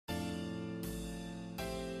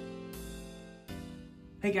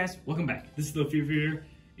Hey guys, welcome back. This is Thelefevrefever,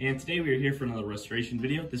 and today we are here for another restoration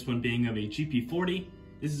video, this one being of a GP40.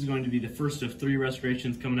 This is going to be the first of 3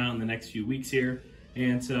 restorations coming out in the next few weeks here.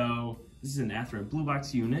 And so, this is an Athearn blue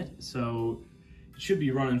box unit, so it should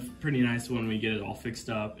be running pretty nice when we get it all fixed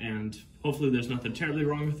up, and hopefully there's nothing terribly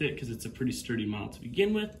wrong with it because it's a pretty sturdy model to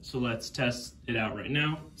begin with. So let's test it out right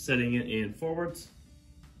now, setting it in forwards.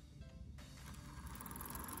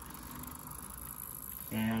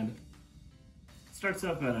 And starts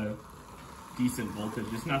up at a decent voltage.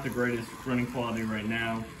 It's not the greatest running quality right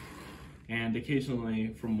now, and occasionally,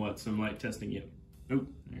 from what some light testing, it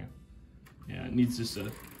needs just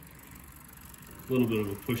a little bit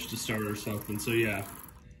of a push to start or something. So yeah,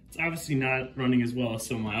 it's obviously not running as well as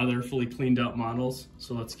some of my other fully cleaned up models.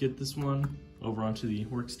 So let's get this one over onto the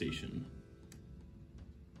workstation.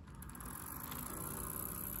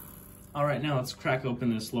 All right, now let's crack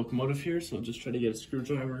open this Locomotive here. So I'll just try to get a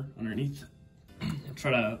screwdriver underneath. I'll try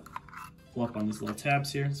to pull up on these little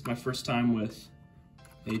tabs here. It's my first time with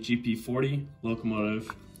a GP40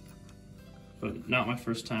 Locomotive, but not my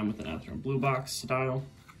first time with an Athearn blue box style.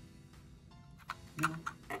 The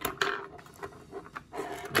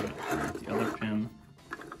other pin.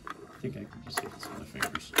 I think I can just get this with my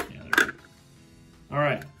fingers. Yeah, there we go. All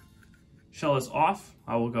right, shell is off.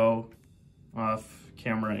 I will go off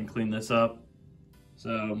camera and clean this up.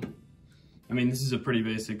 So, I mean, this is a pretty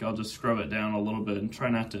basic, I'll just scrub it down a little bit and try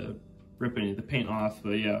not to rip any of the paint off,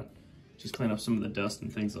 but yeah, just clean up some of the dust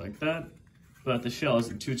and things like that. But the shell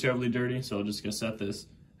isn't too terribly dirty, so I'm just gonna set this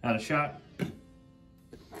at a shot.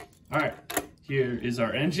 All right, here is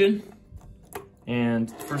our engine. And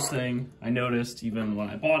the first thing I noticed, even when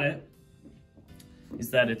I bought it, is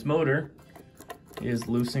that its motor is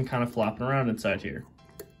loose and kind of flopping around inside here.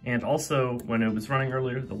 And also, when it was running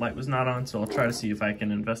earlier, the light was not on, so I'll try to see if I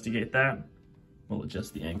can investigate that. We'll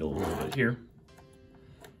adjust the angle a little bit here.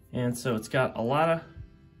 And so it's got a lot of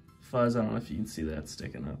fuzz. I don't know if you can see that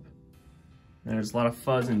sticking up. And there's a lot of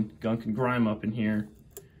fuzz and gunk and grime up in here.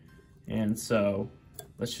 And so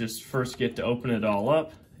let's just first get to open it all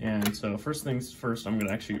up. And so first things first, I'm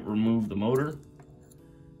gonna actually remove the motor,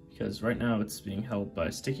 because right now it's being held by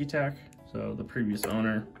sticky tack. So the previous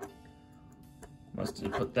owner must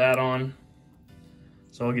have put that on.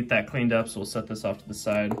 So I'll get that cleaned up, so we'll set this off to the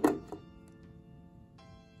side.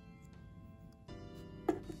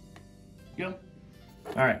 Go.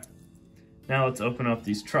 All right, now let's open up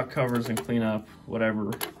these truck covers and clean up whatever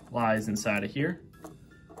lies inside of here.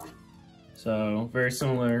 So very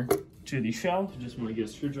similar to the shell, you just want to get a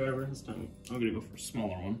screwdriver. This time I'm gonna go for a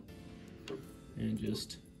smaller one and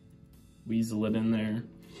just weasel it in there.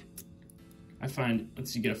 I find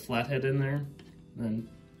once you get a flathead in there, then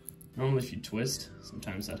normally if you twist,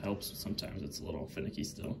 sometimes that helps, sometimes it's a little finicky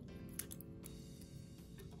still.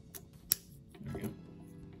 There we go.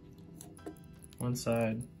 One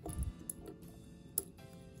side.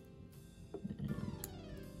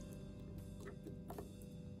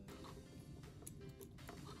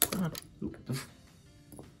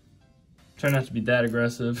 Try not to be that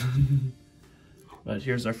aggressive. But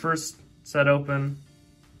here's our first set open.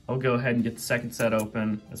 I'll go ahead and get the second set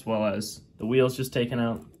open, as well as the wheels just taken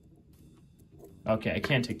out. Okay, I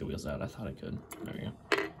can't take the wheels out. I thought I could. There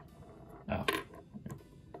we go. Oh.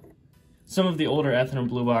 Some of the older Athearn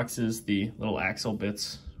blue boxes, the little axle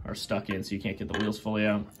bits are stuck in, so you can't get the wheels fully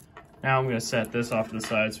out. Now I'm going to set this off to the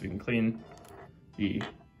side so we can clean the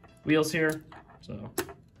wheels here. So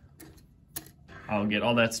I'll get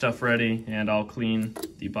all that stuff ready, and I'll clean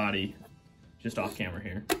the body just off camera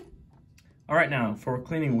here. All right, now for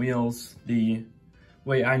cleaning wheels, the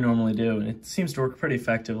way I normally do, and it seems to work pretty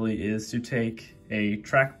effectively, is to take a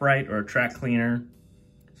track bright or a track cleaner.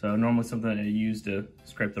 So normally something that I use to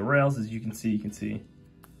scrape the rails, as you can see, and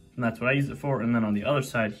that's what I use it for. And then on the other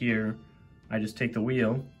side here, I just take the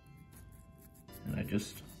wheel and I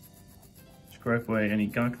just scrape away any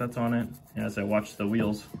gunk that's on it as I watch the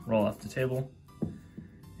wheels roll off the table.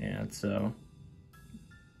 And so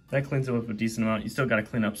that cleans it up a decent amount. You still got to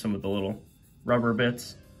clean up some of the little rubber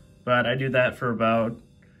bits, but I do that for about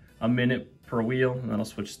a minute per wheel, and then I'll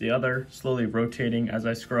switch to the other, slowly rotating as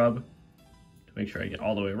I scrub to make sure I get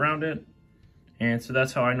all the way around it. And so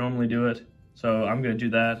that's how I normally do it. So I'm going to do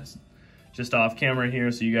that just off camera here,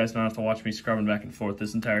 so you guys don't have to watch me scrubbing back and forth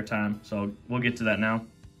this entire time. So we'll get to that now.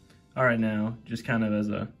 All right, now just kind of as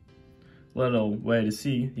a little way to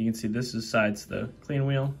see, you can see this side's the clean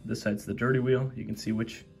wheel, this side's the dirty wheel. You can see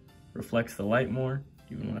which reflects the light more,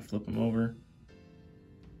 even when I flip them over.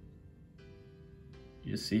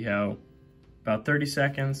 You see how about 30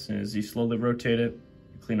 seconds, as you slowly rotate it,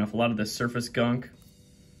 you clean off a lot of the surface gunk.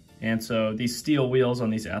 And so these steel wheels on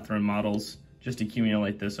these Athearn models just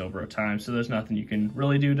accumulate this over time. So there's nothing you can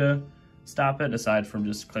really do to stop it aside from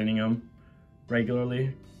just cleaning them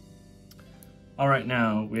regularly. All right,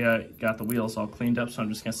 now we got the wheels all cleaned up, so I'm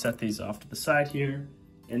just gonna set these off to the side here.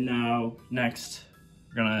 And now next,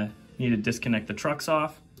 we're gonna need to disconnect the trucks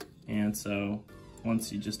off. And so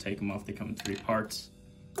once you just take them off, they come in 3 parts.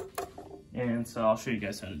 And so I'll show you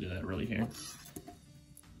guys how to do that really here.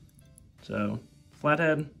 So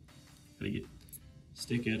flathead,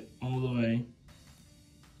 stick it all the way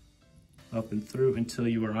up and through until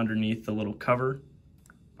you are underneath the little cover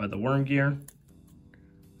by the worm gear.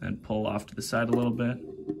 Then pull off to the side a little bit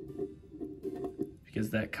because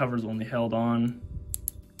that cover is only held on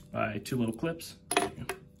by 2 little clips. There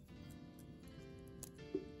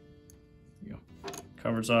you go.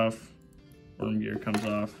 Cover's off, worm gear comes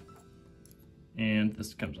off, and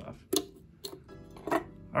this comes off.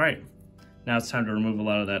 All right, now it's time to remove a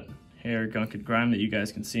lot of that hair, gunk, and grime that you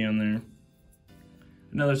guys can see on there.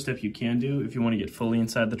 Another step you can do if you want to get fully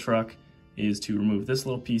inside the truck is to remove this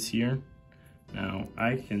little piece here. Now,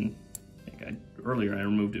 earlier I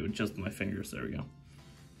removed it with just my fingers, there we go.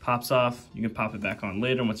 Pops off, you can pop it back on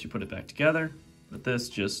later once you put it back together, but this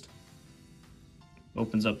just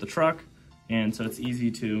opens up the truck, and so it's easy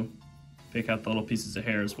to pick out the little pieces of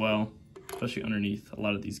hair as well, especially underneath a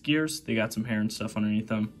lot of these gears. They got some hair and stuff underneath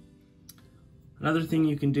them. Another thing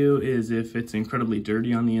you can do is if it's incredibly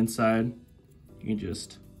dirty on the inside, you can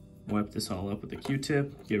just wipe this all up with a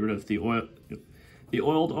Q-tip, get rid of the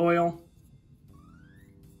oiled oil.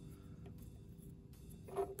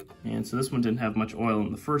 And so this one didn't have much oil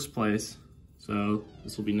in the first place, so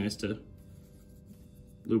this will be nice to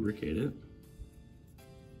lubricate it.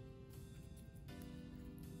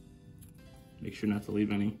 Make sure not to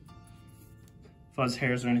leave any fuzz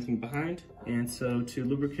hairs or anything behind. And so to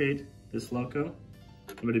lubricate this Loco,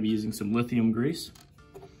 I'm going to be using some lithium grease.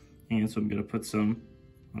 And so I'm going to put some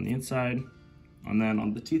on the inside, and then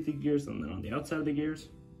on the teeth of the gears, and then on the outside of the gears.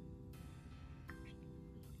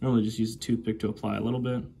 Normally just use a toothpick to apply a little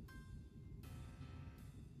bit.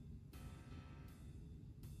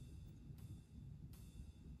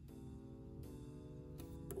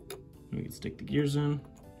 We can stick the gears in.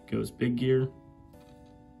 Goes big gear,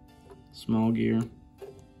 small gear,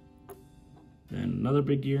 then another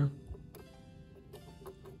big gear.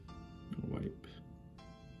 Wipe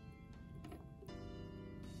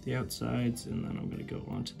the outsides, and then I'm going to go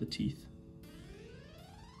onto the teeth.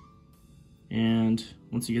 And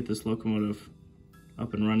once you get this locomotive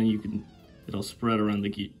up and running, it'll spread around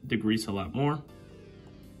the grease a lot more.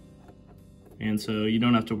 And so you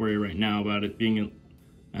don't have to worry right now about it being in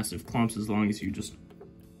massive clumps as long as you just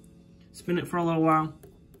spin it for a little while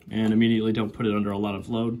and immediately don't put it under a lot of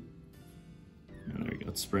load. And there we go,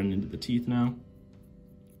 it's spreading into the teeth now.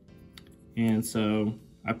 And so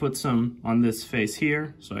I put some on this face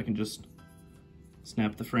here so I can just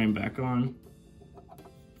snap the frame back on.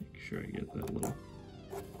 Make sure I get that little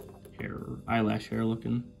hair, eyelash hair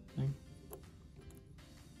looking thing.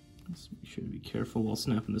 Let's make sure to be careful while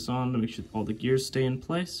snapping this on to make sure all the gears stay in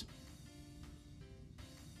place.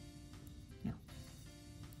 There.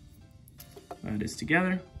 That is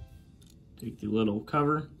together. Take the little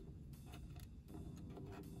cover,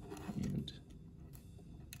 and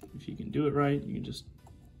if you can do it right, you can just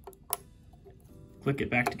click it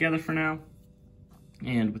back together for now.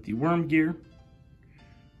 And with the worm gear,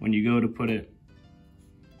 when you go to put it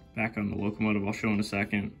back on the locomotive, I'll show in a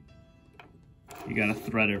second, you gotta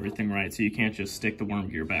thread everything right, so you can't just stick the worm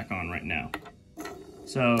gear back on right now.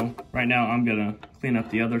 So right now I'm gonna clean up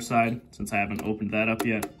the other side since I haven't opened that up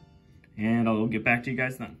yet, and I'll get back to you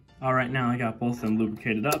guys then. All right, now I got both of them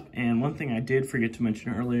lubricated up, and one thing I did forget to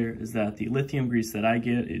mention earlier is that the lithium grease that I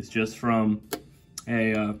get is just from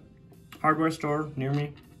a hardware store near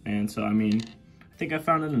me. And so, I mean, I think I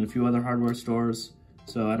found it in a few other hardware stores,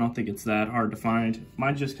 so I don't think it's that hard to find.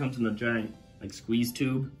 Mine just comes in a giant like squeeze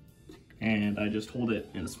tube, and I just hold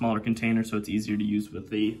it in a smaller container so it's easier to use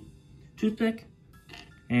with the toothpick.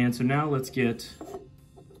 And so now let's get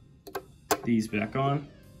these back on.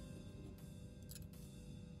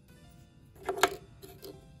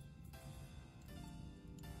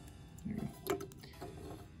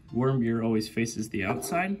 Worm gear always faces the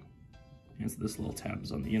outside, and so this little tab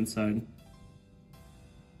is on the inside. Make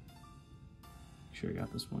sure I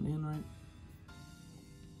got this one in right.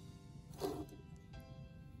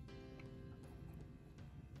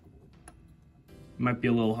 It might be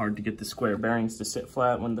a little hard to get the square bearings to sit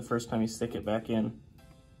flat when the first time you stick it back in.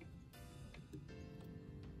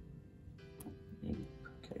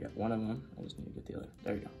 Okay, I got one of them. I just need to get the other.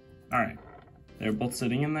 There we go. All right, they're both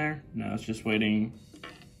sitting in there. Now it's just waiting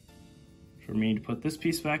for me to put this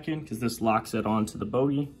piece back in because this locks it onto the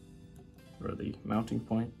bogie or the mounting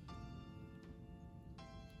point.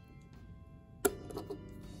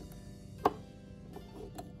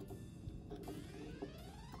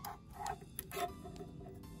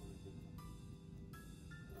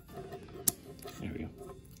 There we go.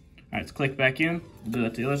 All right, let's click back in. We'll do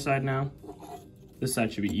that to the other side now. This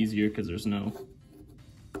side should be easier because there's no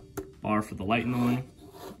bar for the light in the way.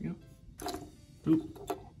 There we go. Oop.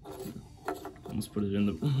 Almost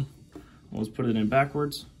put it in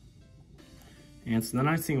backwards. And so the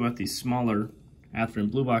nice thing about these smaller Athearn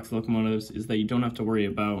blue box locomotives is that you don't have to worry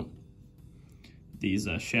about these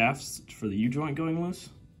shafts for the U-joint going loose,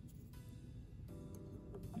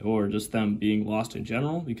 or just them being lost in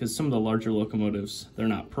general, because some of the larger locomotives, they're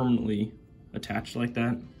not permanently attached like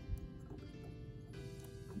that.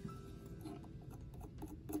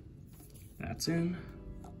 That's in.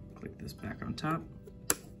 Click this back on top.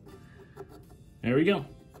 There we go.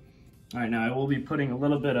 All right, now I will be putting a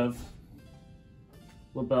little bit of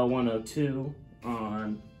Label 102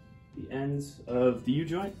 on the ends of the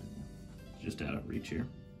U-joint, just out of reach here.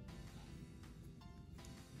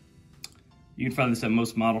 You can find this at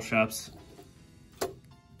most model shops,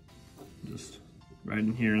 just right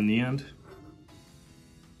in here in the end.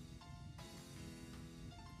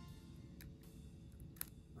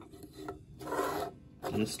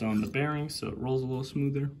 Just on the bearing so it rolls a little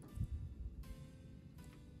smoother.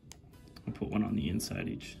 I'll put one on the inside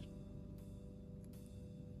each.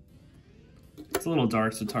 It's a little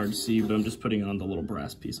dark so it's hard to see, but I'm just putting it on the little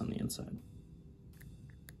brass piece on the inside.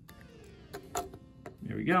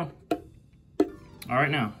 There we go. All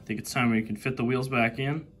right, now I think it's time we can fit the wheels back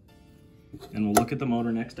in, and we'll look at the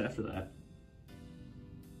motor next after that.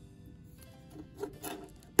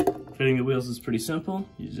 Fitting the wheels is pretty simple.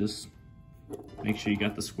 You just make sure you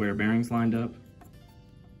got the square bearings lined up.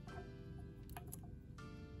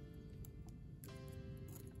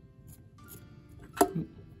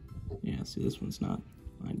 Yeah, see, this one's not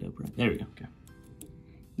lined up right. There we go, okay.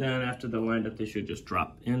 Then after they're lined up, they should just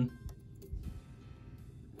drop in.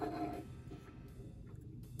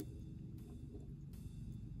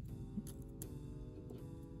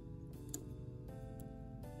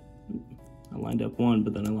 I lined up one,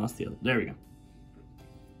 but then I lost the other. There we go.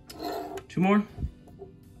 Two more.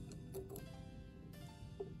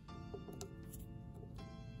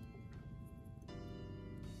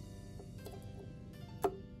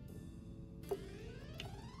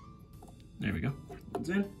 There we go. One's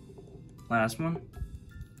in. Last one.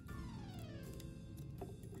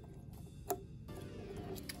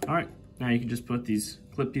 All right, now you can just put these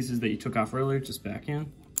clip pieces that you took off earlier just back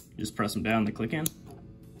in. You just press them down, they click in.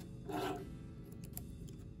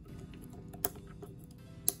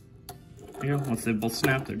 There you go. Once they both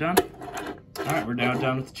snap, they're done. All right, we're now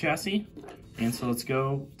done with the chassis. And so let's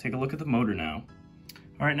go take a look at the motor now.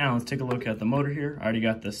 All right, now let's take a look at the motor here. I already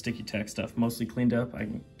got the sticky tack stuff mostly cleaned up. I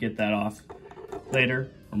can get that off later,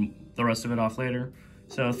 or the rest of it off later.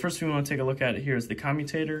 So the first thing we want to take a look at here is the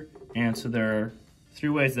commutator. And so there are three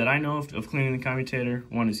ways that I know of cleaning the commutator.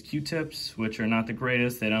 One is Q-tips, which are not the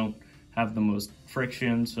greatest. They don't have the most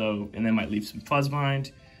friction, and they might leave some fuzz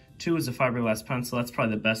behind. Two is a fiberglass pencil. That's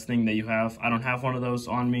probably the best thing that you have. I don't have one of those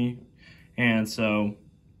on me. And so,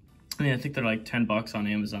 I think they're like 10 bucks on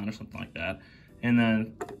Amazon or something like that. And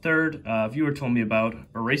then third, a viewer told me about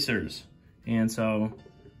erasers. And so,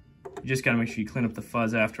 you just gotta make sure you clean up the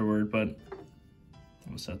fuzz afterward, but I'm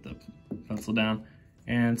gonna set the pencil down.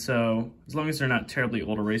 And so, as long as they're not terribly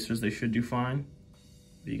old erasers, they should do fine.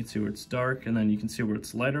 But you can see where it's dark, and then you can see where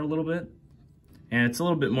it's lighter a little bit. And it's a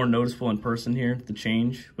little bit more noticeable in person here, the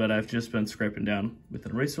change, but I've just been scraping down with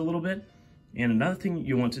an eraser a little bit. And another thing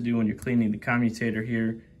you want to do when you're cleaning the commutator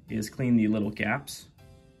here is clean the little gaps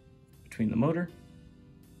between the motor.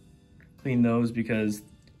 Clean those because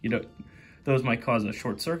those might cause a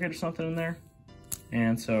short circuit or something in there.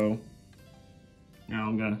 And so now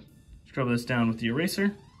I'm gonna scrub this down with the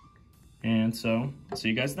eraser. And so I'll see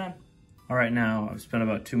you guys then. All right, now I've spent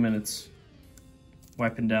about 2 minutes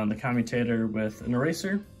wiping down the commutator with an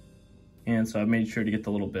eraser. And so I've made sure to get the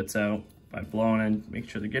little bits out by blowing in, make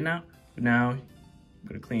sure they're getting out. But now I'm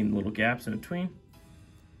gonna clean the little gaps in between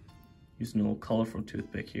using a little colorful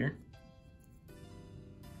toothpick here.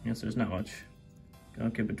 Yes, there's not much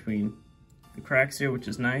gunk in between the cracks here, which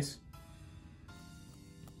is nice.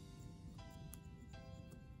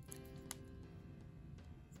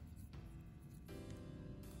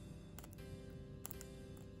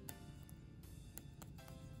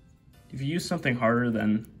 If you use something harder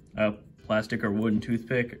than a plastic or wooden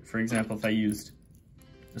toothpick, for example, if I used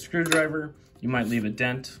a screwdriver, you might leave a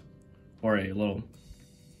dent or a little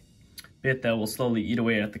bit that will slowly eat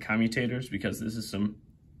away at the commutators because this is some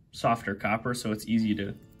softer copper, so it's easy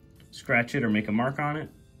to scratch it or make a mark on it.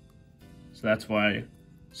 So that's why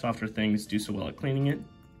softer things do so well at cleaning it,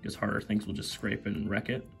 because harder things will just scrape it and wreck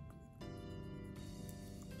it.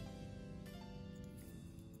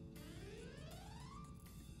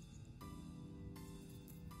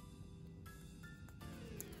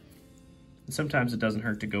 And sometimes it doesn't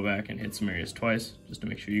hurt to go back and hit some areas twice, just to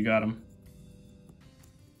make sure you got them.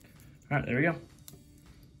 All right, there we go.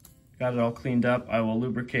 Got it all cleaned up. I will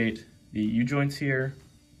lubricate the U-joints here,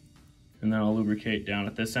 and then I'll lubricate down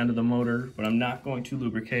at this end of the motor, but I'm not going to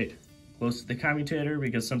lubricate close to the commutator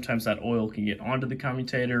because sometimes that oil can get onto the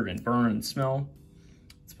commutator and burn and smell.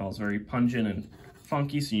 It smells very pungent and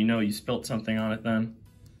funky, so you know you spilt something on it then.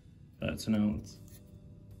 But so now let's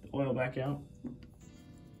get the oil back out.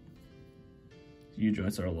 The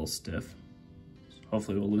U-joints are a little stiff, so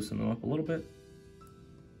hopefully we'll loosen them up a little bit.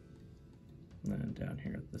 And then down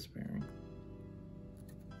here at this bearing.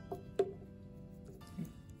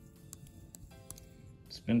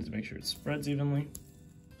 Spin it to make sure it spreads evenly.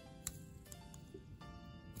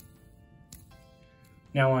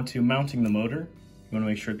 Now on to mounting the motor. You want to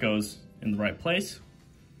make sure it goes in the right place.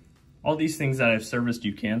 All these things that I've serviced,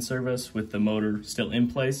 you can service with the motor still in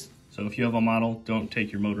place. So if you have a model, don't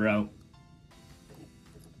take your motor out.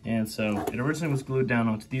 And so it originally was glued down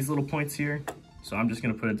onto these little points here. So I'm just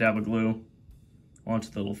going to put a dab of glue onto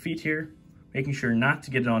the little feet here, making sure not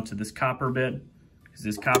to get it onto this copper bit, because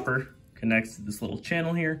this copper connects to this little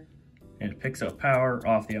channel here and it picks up power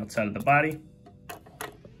off the outside of the body.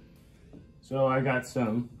 So I got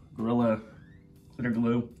some Gorilla glitter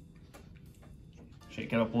glue.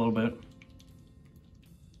 Shake it up a little bit.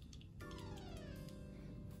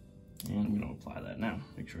 And I'm going to apply that now.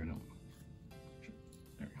 Make sure I don't.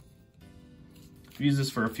 There we go. I've used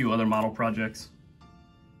this for a few other model projects.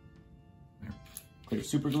 There. Clear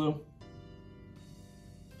super glue.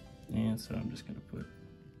 And so I'm just going to put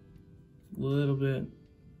a little bit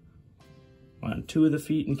on 2 of the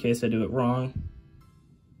feet in case I do it wrong.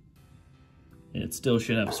 And it still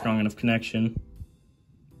should have a strong enough connection.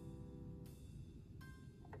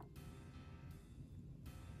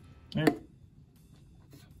 There.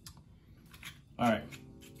 All right,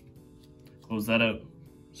 close that out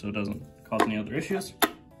so it doesn't cause any other issues.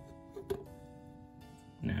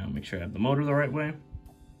 Now make sure I have the motor the right way.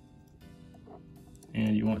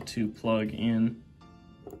 And you want to plug in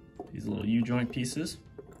these little U-joint pieces.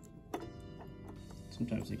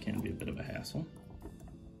 Sometimes it can be a bit of a hassle,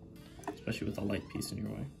 especially with a light piece in your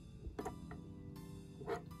way,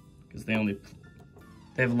 because they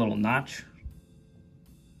have a little notch.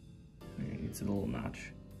 You can see the little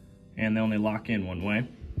notch, and they only lock in one way.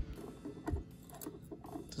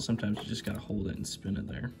 So sometimes you just gotta hold it and spin it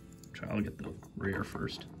there. I'll get the rear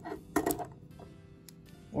first,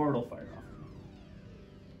 or it'll fire off.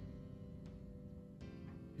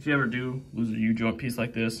 If you ever do lose a U-joint piece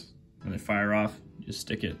like this and they fire off, just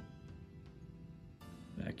stick it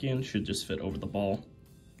back in. Should just fit over the ball.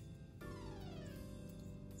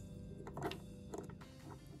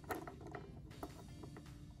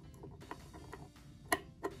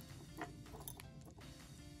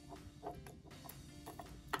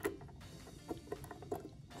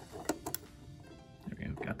 There we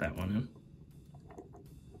go, got that one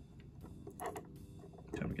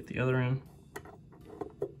in. Time to get the other in.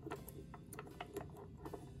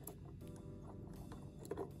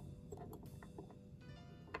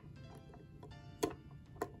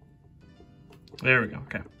 There we go,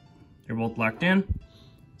 okay. They're both locked in.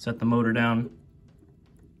 Set the motor down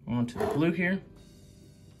onto the glue here.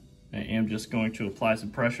 I am just going to apply some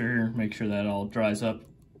pressure here, make sure that all dries up.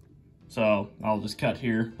 So I'll just cut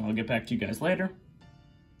here. I'll get back to you guys later.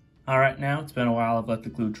 All right, now it's been a while. I've let the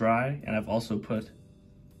glue dry, and I've also put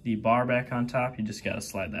the bar back on top. You just gotta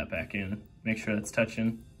slide that back in. Make sure that's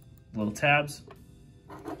touching the little tabs.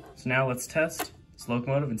 So now let's test this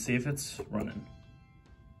locomotive and see if it's running.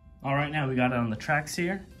 All right, now we got it on the tracks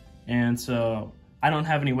here. And so I don't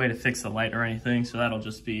have any way to fix the light or anything, so that'll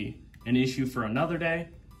just be an issue for another day.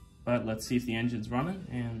 But let's see if the engine's running,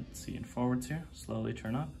 and see in forwards here, slowly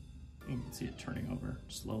turn up. You can see it turning over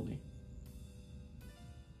slowly.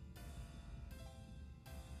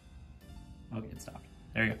 Okay, it stopped.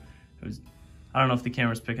 There you go. I don't know if the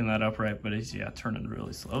camera's picking that up right, but it's, yeah, turning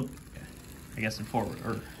really slow. Okay. I guess in forward,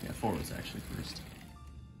 or yeah, forwards actually first.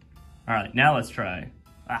 All right, now let's try.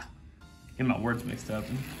 Getting my words mixed up.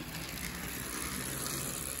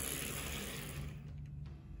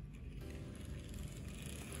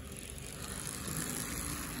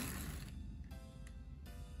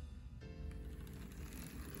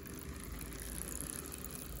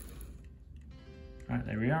 All right,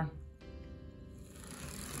 there we are.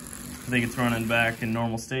 I think it's running back in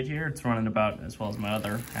normal state here. It's running about as well as my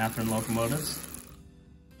other Athearn locomotives.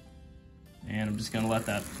 And I'm just gonna let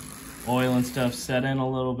that oil and stuff set in a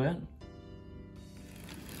little bit.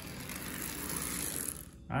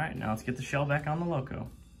 All right, now let's get the shell back on the loco.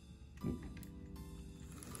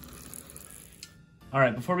 All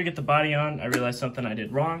right, before we get the body on, I realized something I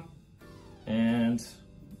did wrong. And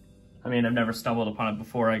I mean, I've never stumbled upon it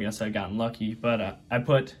before. I guess I've gotten lucky, but I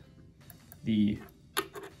put these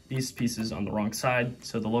pieces on the wrong side.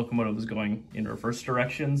 So the locomotive was going in reverse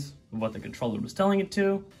directions of what the controller was telling it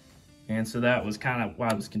to. And so that was kind of why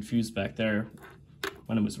I was confused back there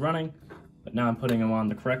when it was running. But now I'm putting them on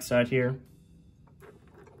the correct side here.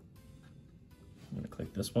 I'm gonna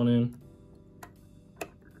click this one in. I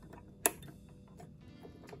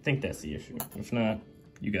think that's the issue. If not,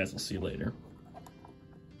 you guys will see later.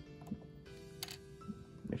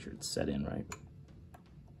 Make sure it's set in right.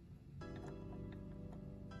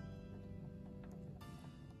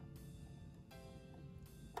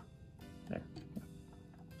 There.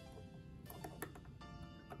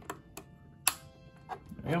 There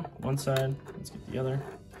we go, one side. Let's get the other.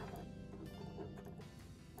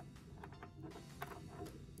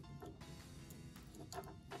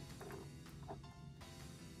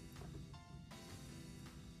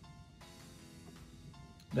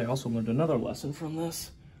 I also learned another lesson from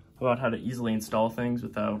this about how to easily install things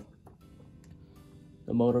without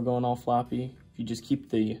the motor going all floppy. If you just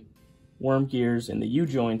keep the worm gears and the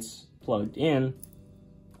U-joints plugged in,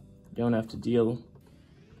 you don't have to deal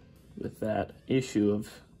with that issue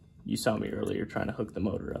of, you saw me earlier trying to hook the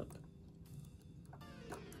motor up.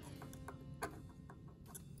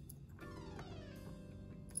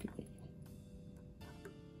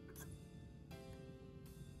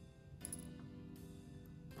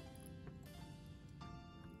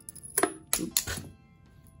 Oops.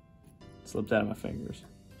 Slipped out of my fingers.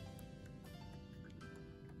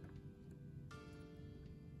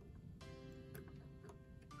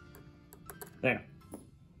 There.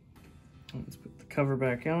 Let's put the cover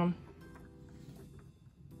back on.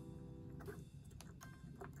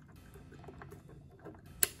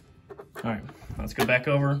 All right, let's go back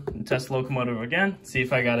over and test the locomotive again, see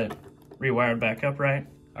if I got it rewired back up right.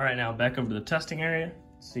 All right, now back over to the testing area.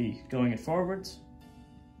 See, going it forwards.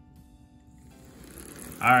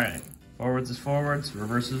 All right, forwards is forwards,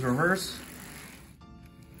 reverse is reverse.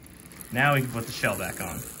 Now we can put the shell back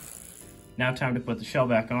on. Now time to put the shell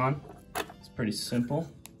back on. It's pretty simple.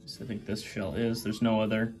 So I think this shell is. There's no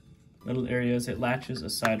other little areas it latches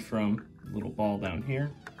aside from the little ball down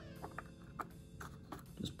here.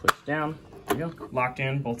 Just push down, there you go. Locked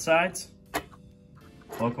in both sides.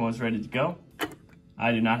 Locomotive's ready to go.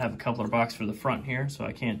 I do not have a coupler box for the front here, so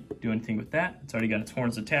I can't do anything with that. It's already got its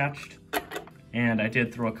horns attached. And I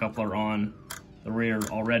did throw a coupler on the rear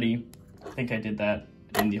already. I think I did that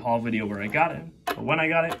in the haul video where I got it, or when I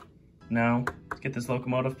got it. Now, let's get this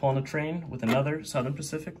locomotive pulling a train with another Southern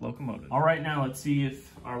Pacific locomotive. All right, now let's see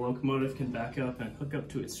if our locomotive can back up and hook up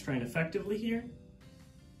to its train effectively here.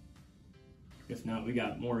 If not, we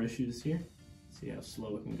got more issues here. See how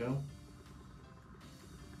slow it can go.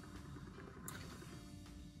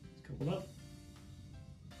 It's coupled up.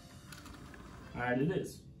 All right, it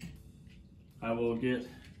is. I will get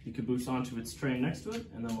the caboose onto its train next to it,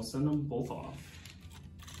 and then we'll send them both off.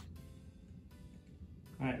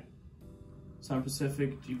 All right, Southern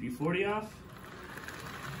Pacific GP40 off,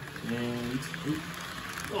 and oops,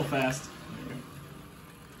 a little fast.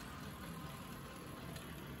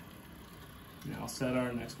 Now I'll set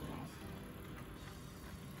our next one off.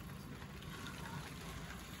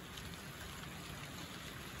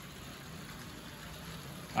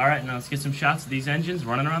 All right, now let's get some shots of these engines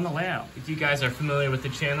running around the layout. If you guys are familiar with the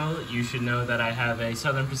channel, you should know that I have a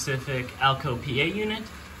Southern Pacific Alco PA unit,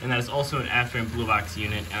 and that is also an Athearn Blue Box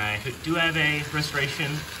unit. And I do have a restoration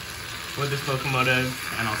with this locomotive,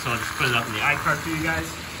 and also I'll just put it up in the iCard for you guys.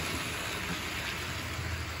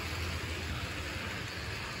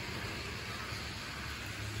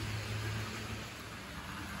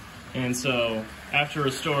 And so, after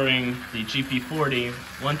restoring the GP40,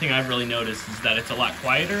 one thing I've really noticed is that it's a lot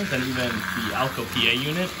quieter than even the Alco PA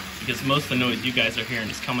unit, because most of the noise you guys are hearing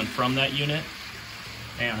is coming from that unit.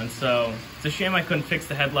 And so, it's a shame I couldn't fix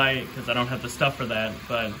the headlight, because I don't have the stuff for that,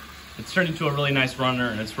 but it's turned into a really nice runner,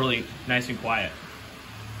 and it's really nice and quiet.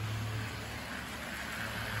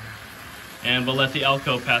 And we'll let the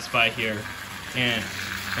Alco pass by here. And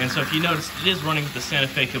so if you notice, it is running with the Santa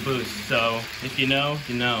Fe caboose, so if you know,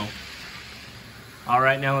 you know. All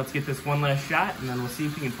right, now let's get this one last shot, and then we'll see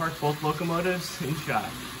if we can park both locomotives in shot.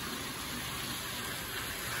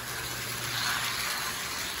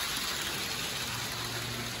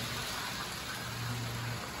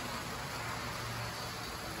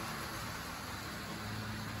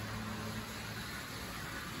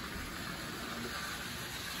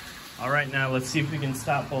 All right, now let's see if we can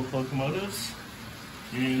stop both locomotives.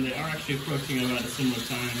 And they are actually approaching about a similar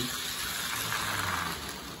time.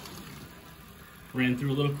 Ran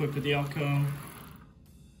through a little quick with the Alco.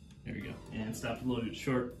 There we go. And stopped a little bit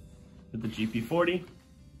short with the GP40.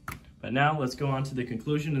 But now let's go on to the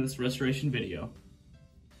conclusion of this restoration video.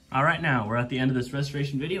 All right, now we're at the end of this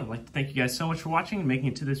restoration video. I'd like to thank you guys so much for watching and making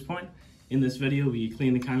it to this point. In this video, we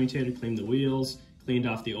cleaned the commutator, cleaned the wheels, cleaned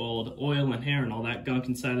off the old oil and hair and all that gunk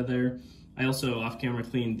inside of there. I also, off camera,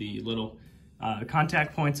 cleaned the little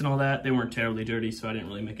contact points and all that. They weren't terribly dirty, so I didn't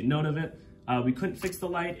really make a note of it. We couldn't fix the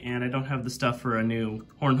light, and I don't have the stuff for a new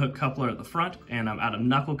horn hook coupler at the front, and I'm out of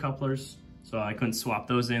knuckle couplers, so I couldn't swap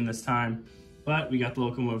those in this time. But we got the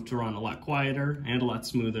Locomotive to run a lot quieter and a lot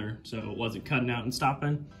smoother, so it wasn't cutting out and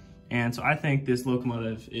stopping. And so I think this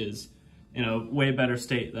Locomotive is in a way better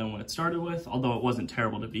state than what it started with, although it wasn't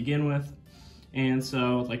terrible to begin with. And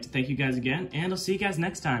so I'd like to thank you guys again, and I'll see you guys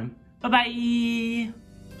next time. Bye-bye!